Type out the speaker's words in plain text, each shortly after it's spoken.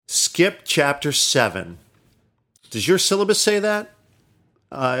skip chapter 7. Does your syllabus say that?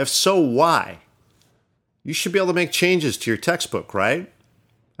 If so, why? You should be able to make changes to your textbook, right?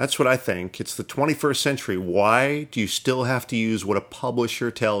 That's what I think. It's the 21st century. Why do you still have to use what a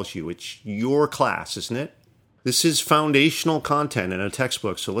publisher tells you? It's your class, isn't it? This is foundational content in a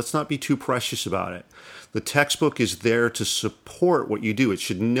textbook, so let's not be too precious about it. The textbook is there to support what you do. It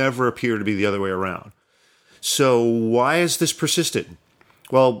should never appear to be the other way around. So why has this persisted?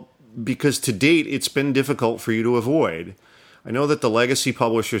 Well, because to date, it's been difficult for you to avoid. I know that the legacy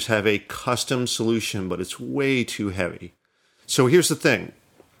publishers have a custom solution, but it's way too heavy. So here's the thing.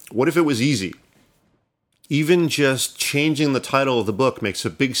 What if it was easy? Even just changing the title of the book makes a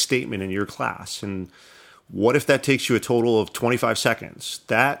big statement in your class. And what if that takes you a total of 25 seconds?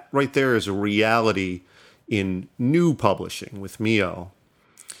 That right there is a reality in new publishing with MIYO.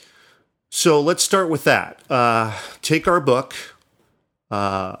 So let's start with that. Take our book,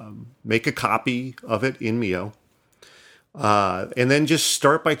 make a copy of it in MIYO, and then just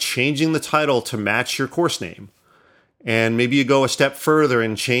start by changing the title to match your course name. And maybe you go a step further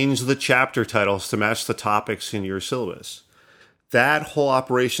and change the chapter titles to match the topics in your syllabus. That whole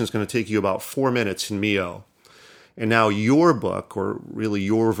operation is going to take you about 4 minutes in MIYO. And now your book, or really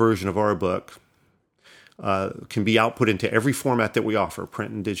your version of our book, can be output into every format that we offer,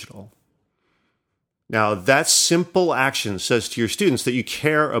 print and digital. Now, that simple action says to your students that you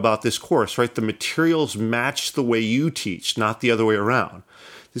care about this course, right? The materials match the way you teach, not the other way around.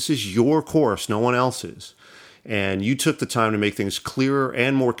 This is your course, no one else's. And you took the time to make things clearer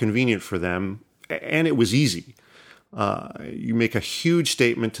and more convenient for them, and it was easy. You make a huge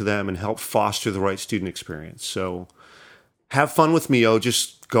statement to them and help foster the right student experience. So have fun with MIYO.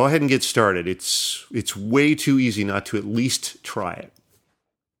 Just go ahead and get started. It's way too easy not to at least try it.